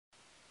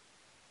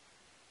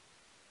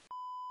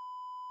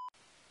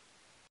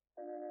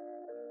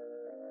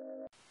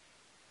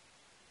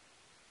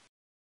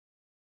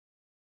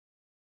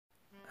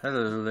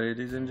Hello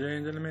ladies and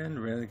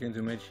gentlemen, welcome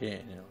to my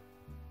channel.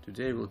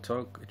 Today it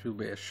will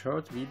be a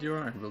short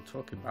video and we'll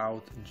talk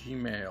about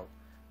Gmail.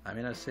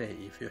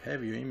 If you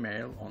have your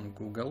email on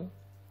Google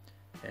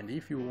and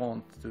if you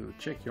want to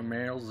check your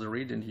mails,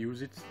 read and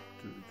use it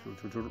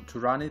to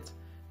run it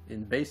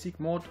in basic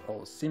mode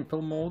or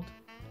simple mode,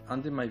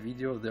 under my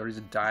video there is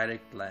a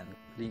direct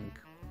link.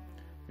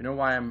 You know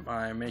why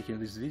I'm making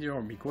this video?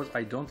 Because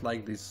I don't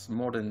like this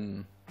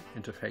modern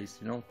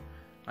interface,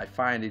 I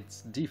find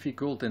it's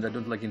difficult and I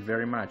don't like it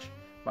very much.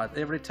 But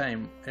every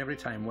time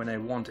when I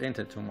want to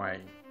enter to my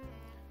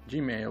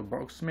Gmail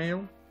box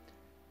mail,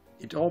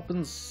 it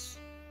opens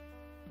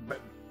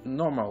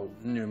normal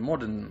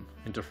modern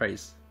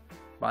interface.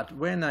 But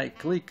when I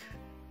click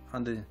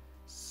on the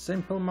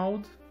simple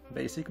mode,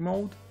 basic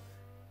mode,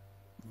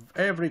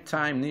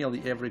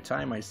 nearly every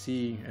time I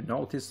see a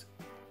notice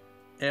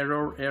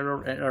error,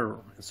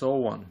 and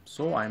so on.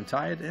 So I'm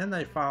tired and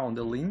I found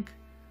a link.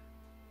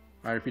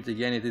 I repeat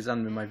again, it is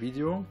under my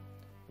video.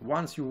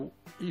 Once you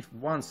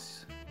want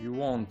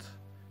to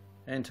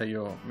enter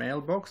your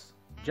mailbox,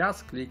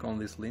 just click on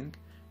this link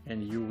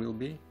and you will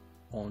be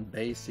on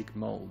basic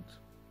mode,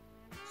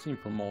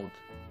 simple mode.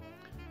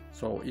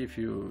 So if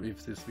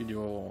this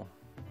video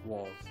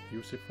was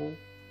useful,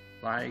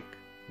 like,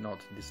 not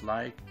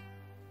dislike,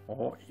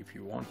 or if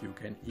you want you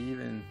can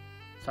even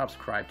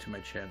subscribe to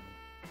my channel.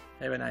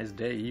 Have a nice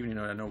day, evening,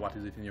 or I don't know what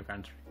is it in your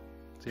country.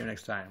 See you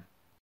next time.